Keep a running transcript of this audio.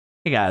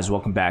Hey guys,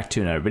 welcome back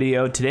to another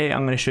video. Today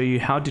I'm going to show you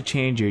how to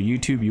change your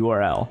YouTube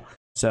URL.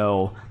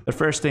 So the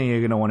first thing you're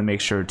going to want to make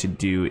sure to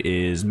do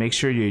is make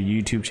sure your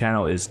YouTube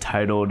channel is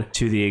titled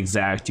to the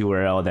exact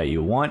URL that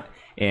you want.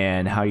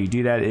 And how you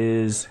do that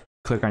is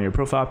click on your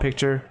profile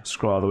picture,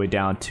 scroll all the way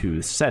down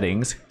to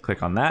settings,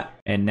 click on that.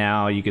 And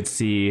now you can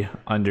see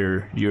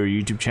under your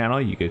YouTube channel,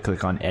 you could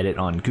click on edit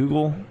on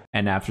Google.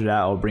 And after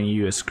that, it'll bring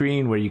you a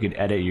screen where you could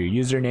edit your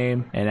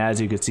username. And as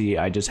you can see,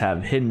 I just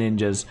have Hidden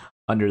Ninjas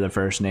under the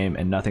first name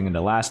and nothing in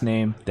the last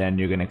name. Then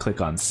you're going to click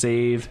on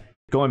save.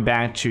 Going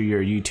back to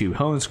your YouTube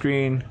home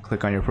screen,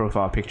 click on your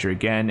profile picture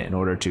again in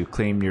order to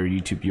claim your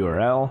YouTube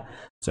URL.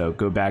 So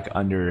go back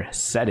under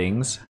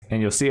settings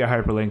and you'll see a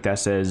hyperlink that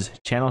says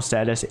channel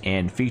status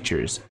and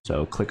features.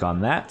 So click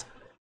on that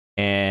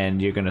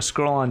and you're going to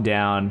scroll on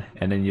down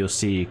and then you'll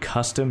see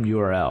custom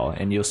URL,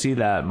 and you'll see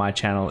that my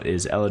channel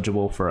is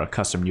eligible for a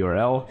custom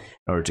URL.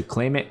 In order to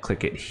claim it,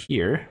 click it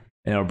here.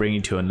 And it'll bring you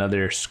to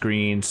another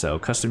screen. So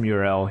custom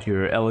URL,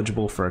 you're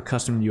eligible for a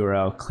custom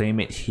URL, claim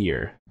it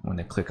here. I'm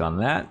gonna click on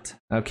that.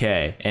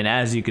 Okay, and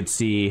as you can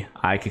see,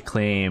 I could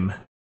claim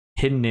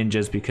Hidden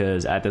Ninjas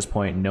because at this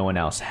point, no one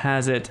else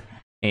has it.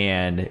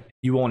 And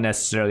you won't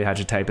necessarily have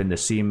to type in the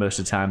C most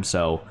of the time.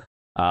 So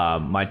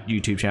my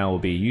YouTube channel will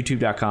be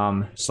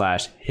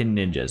youtube.com/Hidden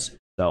Ninjas.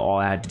 So all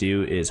I had to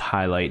do is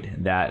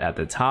highlight that at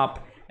the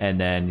top, and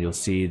then you'll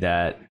see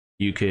that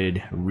you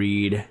could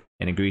read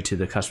and agree to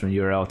the custom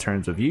URL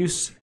terms of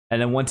use.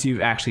 And then once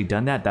you've actually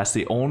done that, that's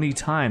the only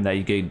time that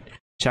you could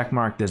check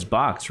mark this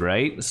box,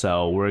 right?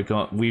 So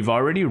we've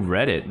already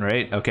read it,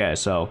 right? Okay,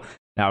 so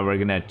now we're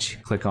gonna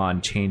click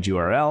on change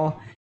URL.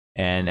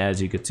 And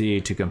as you can see,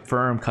 to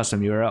confirm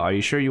custom URL, are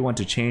you sure you want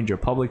to change your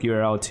public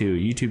URL to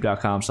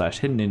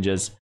youtube.com/Hidden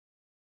Ninjas?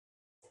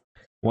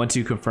 Once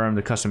you confirm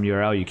the custom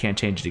URL, you can't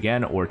change it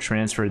again or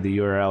transfer the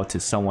URL to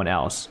someone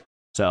else.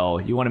 So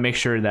you want to make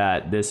sure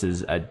that this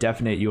is a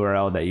definite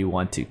URL that you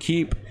want to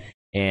keep.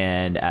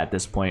 And at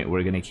this point,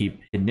 we're going to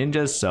keep Hidden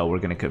Ninjas. So we're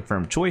going to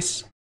confirm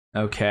choice.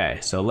 Okay,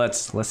 so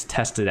let's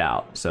test it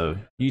out. So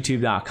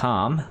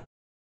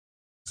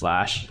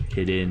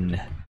youtube.com/Hidden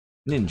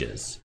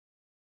Ninjas.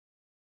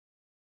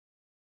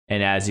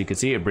 And as you can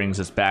see, it brings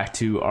us back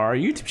to our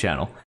YouTube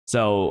channel.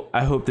 So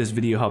I hope this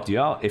video helped you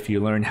out. If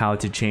you learned how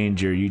to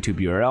change your YouTube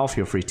URL,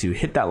 feel free to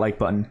hit that like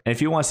button. And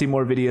if you want to see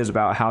more videos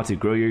about how to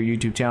grow your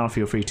YouTube channel,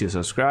 feel free to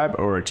subscribe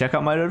or check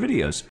out my other videos.